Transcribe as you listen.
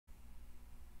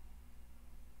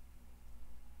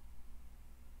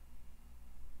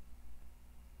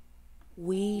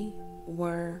We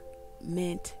were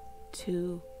meant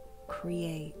to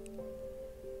create.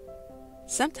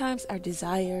 Sometimes our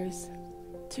desires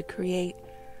to create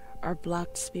are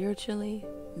blocked spiritually,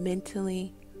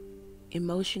 mentally,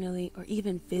 emotionally, or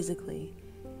even physically.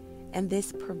 And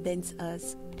this prevents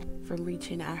us from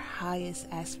reaching our highest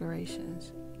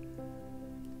aspirations.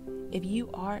 If you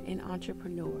are an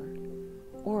entrepreneur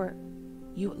or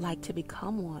you would like to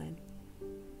become one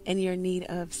and you're in need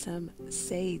of some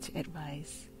sage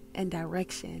advice and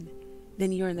direction,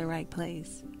 then you're in the right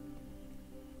place.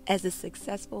 As a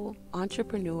successful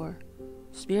entrepreneur,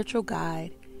 spiritual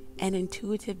guide, and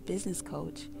intuitive business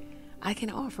coach, I can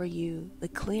offer you the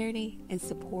clarity and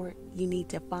support you need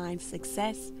to find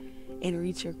success and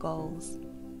reach your goals.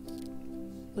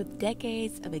 With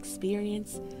decades of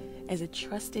experience as a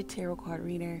trusted tarot card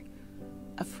reader,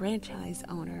 a franchise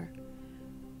owner,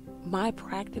 my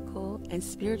practical and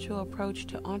spiritual approach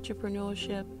to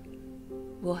entrepreneurship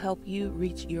will help you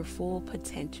reach your full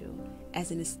potential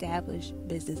as an established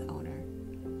business owner.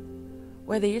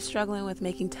 Whether you're struggling with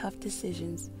making tough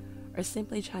decisions or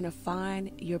simply trying to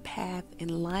find your path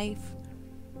in life,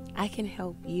 I can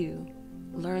help you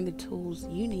learn the tools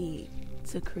you need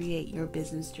to create your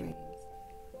business dreams.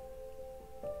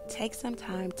 Take some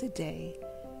time today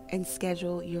and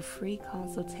schedule your free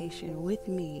consultation with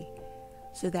me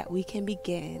so that we can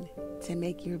begin to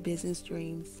make your business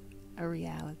dreams a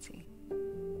reality.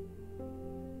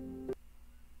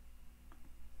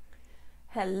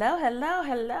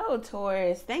 Hello,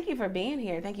 Taurus. Thank you for being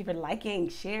here. Thank you for liking,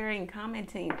 sharing,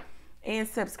 commenting, and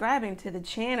subscribing to the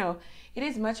channel. It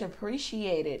is much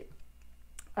appreciated.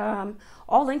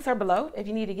 All links are below. If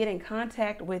you need to get in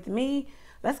contact with me,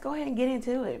 let's go ahead and get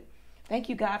into it. Thank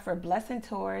you, God, for blessing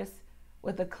Taurus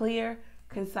with a clear,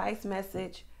 concise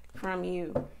message from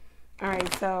you. All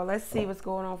right, so let's see what's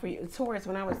going on for you. Taurus,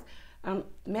 when I was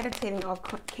meditating off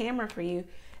camera for you,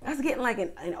 I was getting like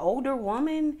an older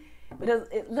woman, but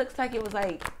it looks like it was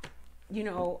like, you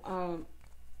know,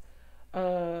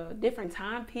 different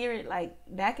time period, like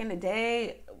back in the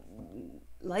day,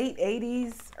 late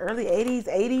 80s, early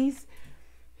 80s,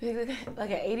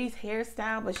 like an 80s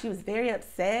hairstyle, but she was very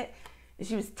upset and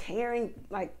she was tearing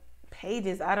like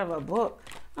pages out of a book.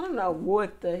 I don't know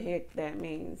what the heck that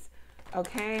means.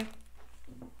 Okay.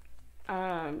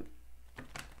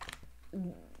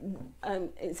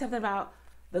 It's something about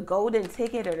the golden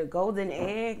ticket or the golden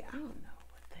egg. I don't know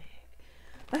what the heck.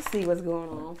 Let's see what's going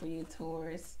on for you,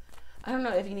 Taurus. I don't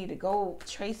know if you need to go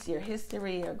trace your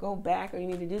history or go back, or you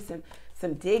need to do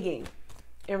some digging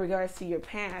in regards to your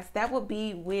past. That would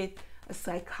be with a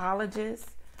psychologist,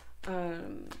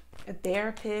 a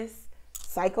therapist,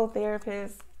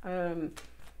 psychotherapist.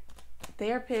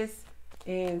 Therapists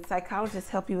and psychologists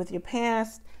help you with your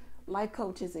past. Life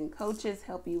coaches and coaches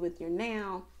help you with your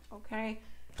now. Okay.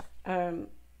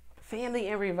 Family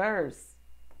in reverse.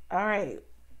 All right.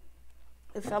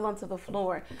 It fell onto the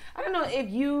floor. I don't know if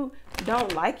you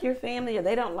don't like your family or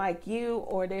they don't like you,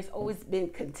 or there's always been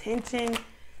contention,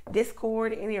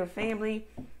 discord in your family.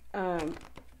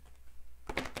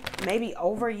 Maybe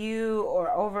over you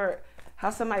or over how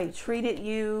somebody treated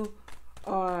you.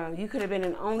 You could have been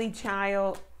an only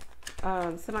child.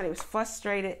 Somebody was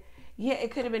frustrated. Yeah,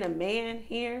 it could have been a man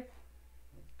here.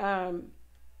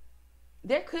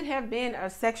 There could have been a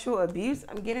sexual abuse.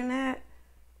 I'm getting that.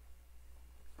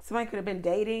 Somebody could have been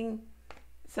dating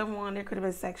someone. There could have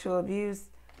been sexual abuse.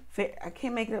 I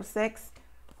can't make it up. Sex,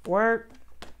 work,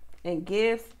 and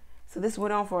gifts. So this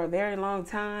went on for a very long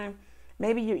time.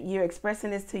 Maybe you're expressing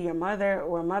this to your mother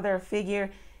or a mother figure.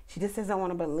 She just doesn't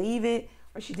want to believe it,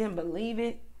 or she didn't believe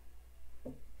it.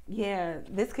 Yeah,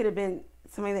 this could have been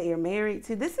somebody that you're married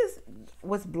to. This is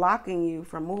what's blocking you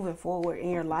from moving forward in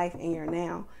your life and your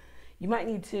now. You might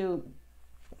need to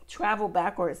travel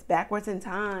backwards in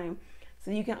time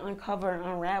so you can uncover and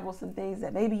unravel some things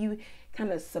that maybe you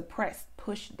kind of suppressed,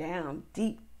 pushed down,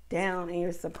 deep down in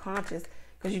your subconscious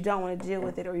because you don't want to deal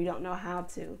with it or you don't know how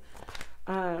to.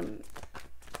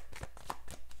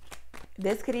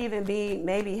 This could even be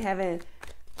maybe having,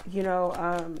 you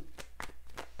know,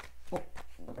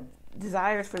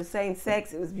 desires for the same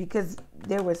sex. It was because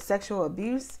there was sexual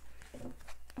abuse.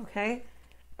 Okay.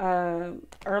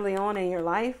 Early on in your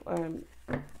life.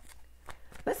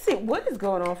 Let's see what is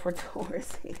going on for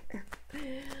Taurus here.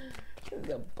 This is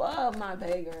above my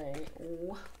pay grade.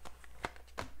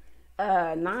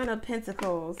 Nine of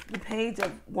Pentacles, the Page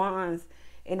of Wands,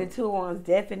 and the Two of Wands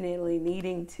definitely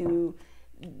needing to,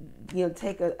 you know,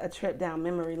 take a trip down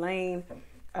memory lane.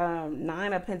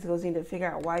 Nine of Pentacles, need to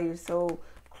figure out why you're so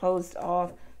closed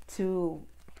off to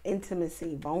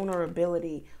intimacy,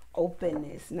 vulnerability,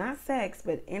 openness, not sex,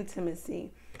 but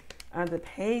intimacy. The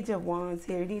Page of Wands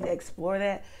here, you need to explore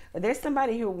that. But there's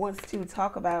somebody who wants to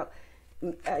talk about,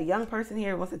 a young person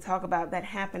here wants to talk about that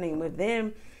happening with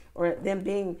them, or them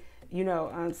being, you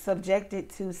know, subjected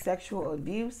to sexual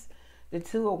abuse. The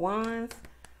Two of Wands.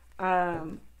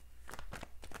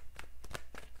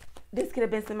 This could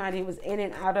have been somebody who was in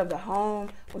and out of the home,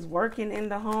 was working in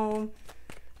the home.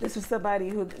 This was somebody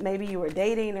who maybe you were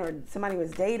dating, or somebody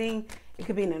was dating. It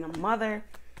could be a mother.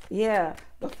 Yeah,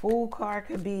 the Fool card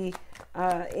could be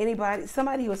anybody,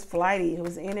 somebody who was flighty, who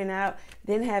was in and out,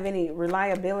 didn't have any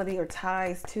reliability or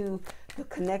ties to the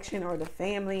connection or the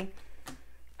family.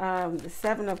 The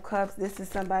Seven of Cups, this is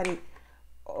somebody,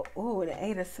 oh, the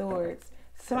Eight of Swords.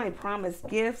 Somebody promised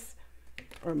gifts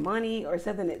or money or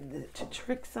something to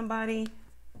trick somebody.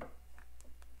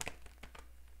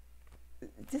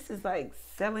 This is like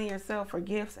selling yourself for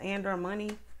gifts and or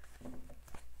money.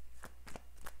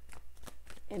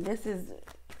 And this is,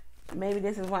 maybe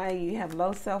this is why you have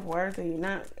low self-worth, or you're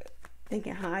not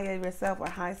thinking high of yourself, or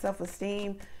high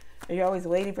self-esteem, or you're always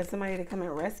waiting for somebody to come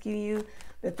and rescue you.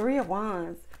 The Three of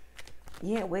Wands,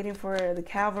 yeah, waiting for the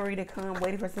cavalry to come,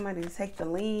 waiting for somebody to take the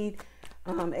lead,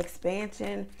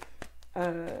 expansion,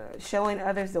 showing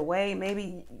others the way.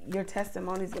 Maybe your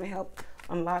testimony is going to help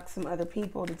unlock some other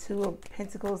people. The Two of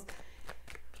Pentacles,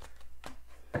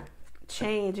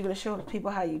 change. You're going to show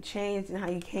people how you changed and how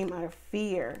you came out of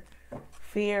fear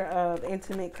of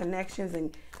intimate connections,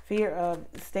 and fear of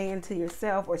staying to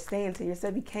yourself, or staying to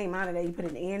yourself. You came out of that. You put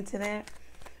an end to that.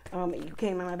 You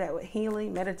came out of that with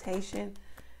healing, meditation,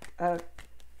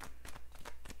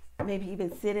 maybe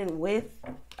even sitting with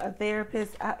a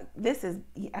therapist. There's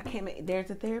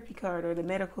a therapy card, or the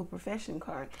medical profession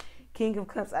card. King of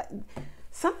Cups.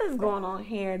 Something's going on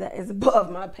here that is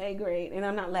above my pay grade, and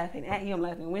I'm not laughing at you, I'm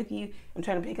laughing with you. I'm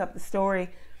trying to pick up the story.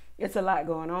 It's a lot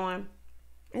going on.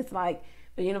 It's like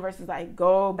the universe is like,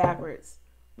 go backwards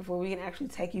before we can actually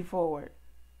take you forward.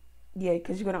 Yeah,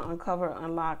 because you're going to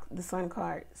unlock the Sun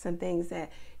card, some things that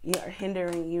are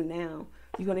hindering you now.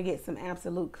 You're going to get some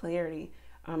absolute clarity.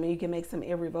 And you can make some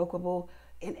irrevocable,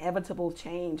 inevitable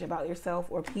change about yourself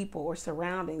or people or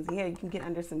surroundings. Yeah, you can get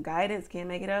under some guidance. Can't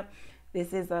make it up.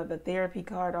 This is the therapy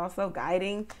card also,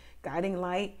 guiding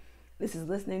light. This is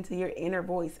listening to your inner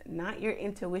voice, not your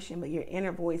intuition, but your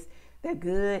inner voice. That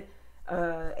good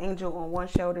angel on one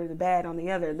shoulder, the bad on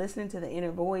the other. Listening to the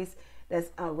inner voice that's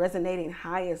resonating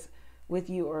highest with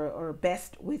you, or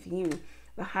best with you.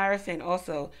 The Hierophant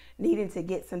also needing to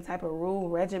get some type of rule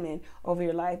regimen over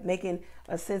your life, making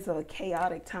a sense of a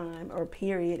chaotic time or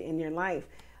period in your life.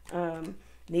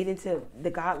 Needing to, the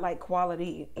godlike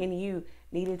quality in you,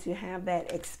 needing to have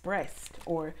that expressed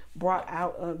or brought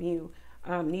out of you.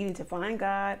 Needing to find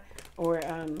God, or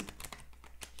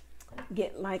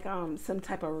get like some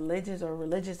type of religious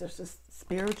or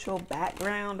spiritual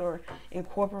background, or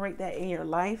incorporate that in your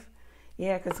life.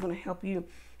 Yeah, because it's going to help you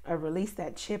release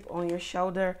that chip on your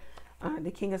shoulder.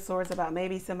 The King of Swords, about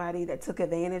maybe somebody that took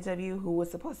advantage of you, who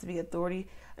was supposed to be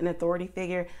an authority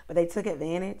figure, but they took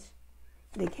advantage.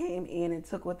 They came in and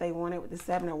took what they wanted with the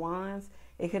Seven of Wands.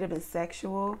 It could have been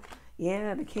sexual.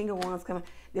 Yeah, the King of Wands coming.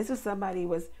 This was somebody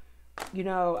was, you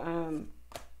know,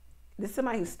 this is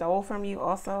somebody who stole from you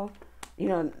also. You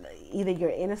know, either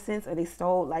your innocence, or they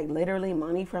stole like literally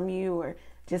money from you, or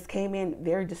just came in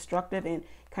very destructive and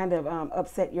kind of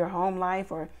upset your home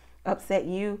life, or upset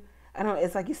you. I don't know,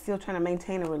 it's like you're still trying to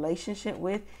maintain a relationship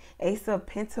with. Ace of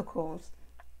Pentacles.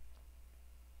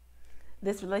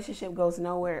 This relationship goes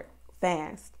nowhere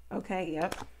fast. Okay,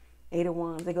 yep. Eight of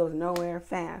Wands, it goes nowhere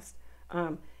fast.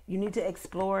 You need to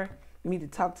explore. You need to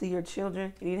talk to your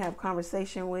children. You need to have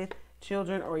conversation with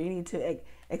children, or you need to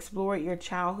explore your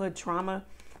childhood trauma.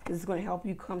 This is going to help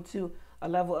you come to a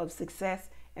level of success,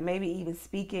 and maybe even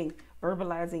speaking,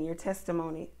 verbalizing your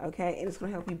testimony, okay? And it's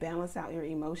going to help you balance out your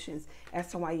emotions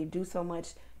as to why you do so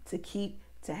much, to keep,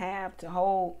 to have, to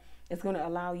hold. It's going to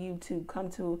allow you to come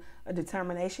to a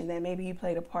determination that maybe you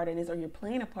played a part in this, or you're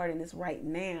playing a part in this right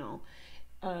now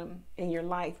in your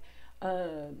life.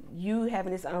 You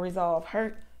having this unresolved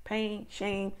hurt, pain,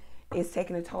 shame is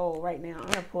taking a toll right now. I'm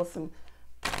going to pull some.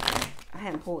 I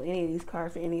hadn't pulled any of these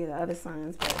cards for any of the other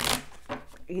signs, but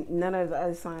none of the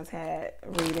other signs had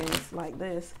readings like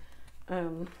this.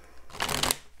 And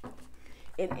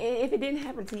if it didn't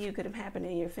happen to you, it could have happened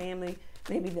in your family.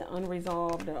 Maybe the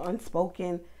unresolved or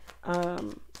unspoken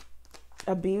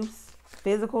abuse,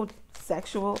 physical,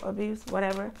 sexual abuse,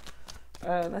 whatever.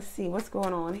 Let's see what's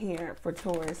going on here for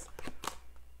Taurus.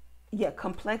 Yeah,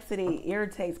 complexity,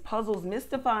 irritates, puzzles,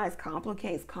 mystifies,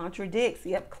 complicates, contradicts.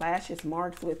 Yep, clashes,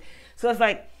 marks with. So it's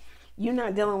like you're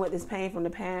not dealing with this pain from the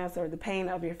past or the pain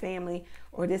of your family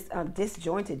or this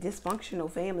disjointed, dysfunctional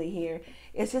family here.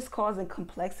 It's just causing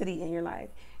complexity in your life.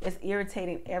 It's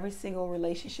irritating every single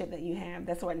relationship that you have.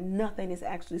 That's why nothing is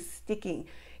actually sticking.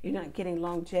 You're not getting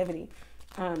longevity.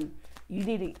 You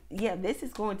need to, this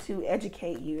is going to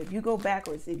educate you. If you go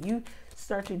backwards, if you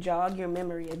start to jog your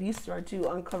memory, if you start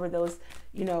to uncover those,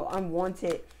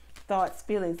 unwanted thoughts,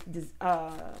 feelings,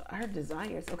 I heard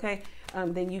desires, okay?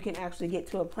 Then you can actually get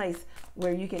to a place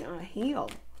where you can heal,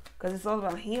 because it's all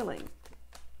about healing.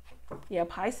 Yeah,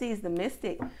 Pisces, the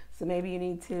mystic. So maybe you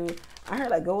need to, I heard,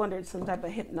 like, go under some type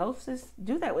of hypnosis.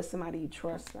 Do that with somebody you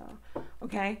trust, though,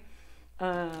 okay?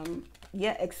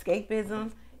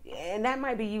 Escapism. And that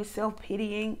might be you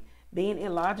self-pitying, being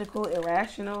illogical,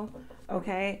 irrational,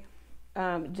 okay?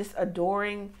 Just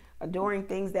adoring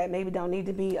things that maybe don't need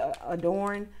to be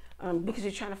adorned. Because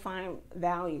you're trying to find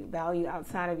value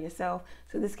outside of yourself.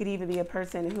 So this could even be a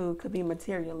person who could be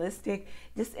materialistic,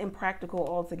 just impractical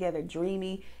altogether,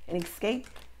 dreamy, and escape.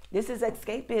 This is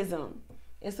escapism.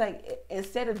 It's like,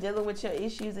 instead of dealing with your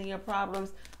issues and your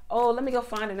problems, oh, let me go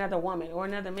find another woman or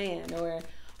another man, or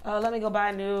let me go buy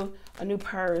a new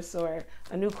purse or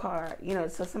a new car.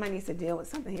 So somebody needs to deal with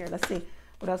something here. Let's see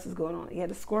what else is going on. Yeah,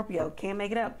 the Scorpio, can't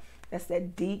make it up. That's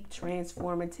that deep,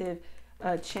 transformative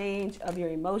change of your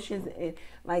emotions, and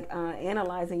like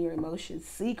analyzing your emotions,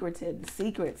 secrets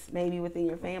maybe within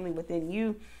your family, within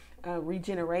you,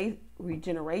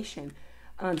 regeneration,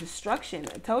 destruction.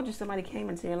 I told you somebody came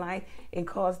into your life and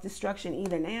caused destruction,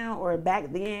 either now or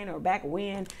back then or back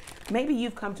when. Maybe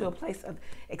you've come to a place of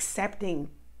accepting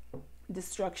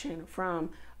destruction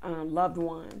from loved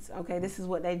ones. Okay, this is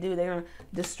what they do. They're gonna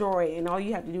destroy, and all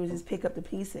you have to do is just pick up the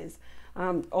pieces.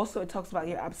 Also, it talks about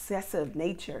your obsessive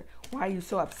nature. Why are you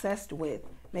so obsessed with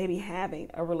maybe having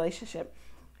a relationship,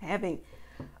 having,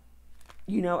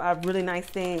 really nice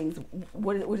things?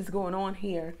 What is going on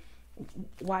here?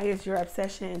 Why is your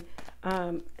obsession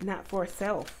not for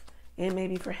self and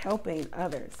maybe for helping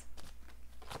others?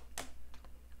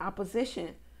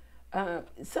 Opposition.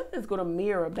 Something's going to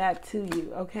mirror back to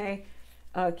you, okay?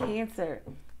 Cancer.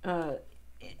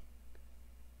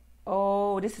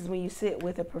 This is when you sit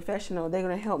with a professional. They're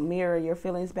going to help mirror your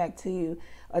feelings back to you.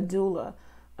 A doula.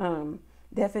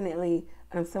 Definitely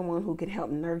someone who can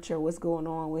help nurture what's going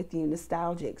on with you.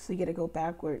 Nostalgic. So you got to go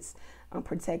backwards.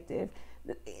 Protective.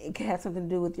 It could have something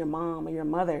to do with your mom or your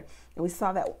mother. And I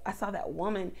saw that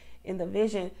woman in the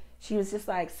vision. She was just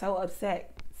like so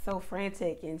upset, so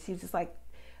frantic. And she was just like,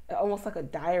 almost like a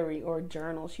diary or a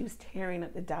journal. She was tearing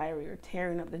up the diary or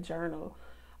tearing up the journal.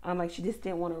 Like she just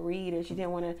didn't want to read, or she didn't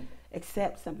want to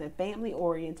accept something. Family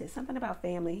oriented, something about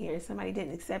family here. Somebody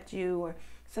didn't accept you, or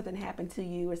something happened to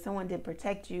you, or someone didn't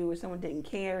protect you, or someone didn't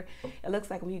care. It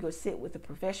looks like when you go sit with a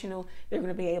professional, they're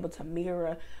going to be able to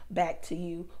mirror back to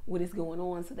you what is going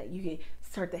on, so that you can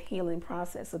start the healing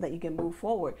process, so that you can move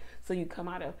forward. So you come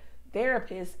out of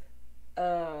therapist,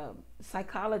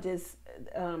 psychologist,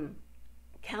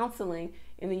 counseling,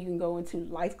 and then you can go into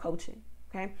life coaching,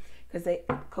 okay? Because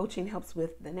coaching helps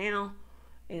with the now,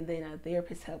 and then a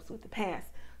therapist helps with the past.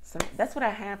 So that's what I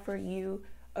have for you,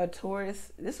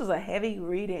 Taurus. This was a heavy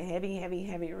reading,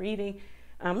 heavy reading.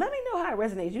 Let me know how it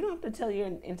resonates. You don't have to tell your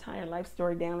entire life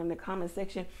story down in the comment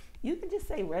section. You can just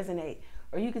say resonate,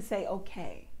 or you can say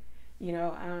okay.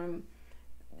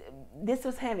 This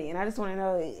was heavy, and I just want to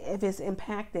know if it's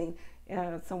impacting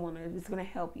someone, or if it's going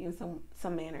to help you in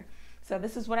some manner. So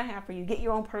this is what I have for you. Get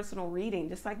your own personal reading,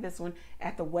 just like this one,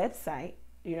 at the website.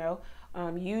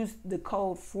 Use the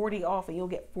code 40OFF, and you'll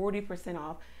get 40%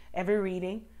 off every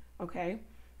reading. Okay,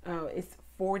 it's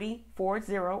 40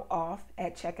 off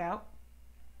at checkout.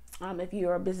 If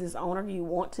you're a business owner, you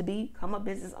want to become a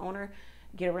business owner,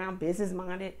 get around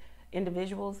business-minded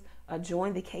individuals,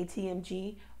 join the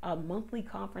KTMG monthly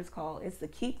conference call. It's the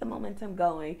Keep the Momentum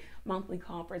Going monthly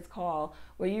conference call,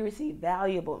 where you receive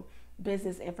valuable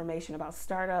business information about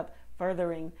startup,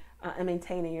 furthering, and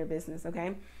maintaining your business,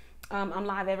 okay? I'm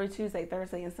live every Tuesday,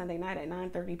 Thursday, and Sunday night at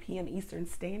 9:30 p.m. Eastern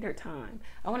Standard Time.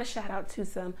 I want to shout out to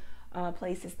some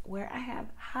places where I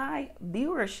have high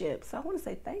viewership. So I want to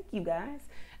say thank you, guys.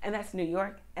 And that's New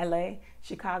York, LA,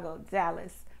 Chicago,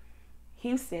 Dallas,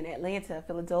 Houston, Atlanta,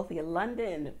 Philadelphia,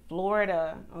 London,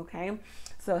 Florida, okay?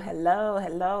 So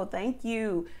hello, thank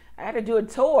you. I had to do a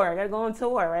tour. I got to go on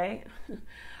tour, right?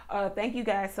 Thank you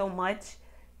guys so much.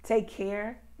 Take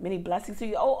care. Many blessings to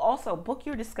you. Oh, also, book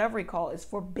your discovery call. It's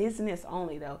for business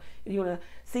only, though. If you want to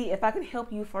see if I can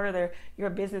help you further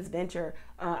your business venture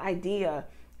idea,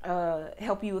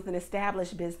 help you with an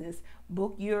established business,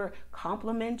 book your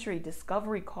complimentary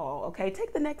discovery call, okay?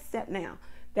 Take the next step now.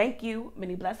 Thank you.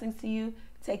 Many blessings to you.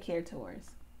 Take care, Taurus.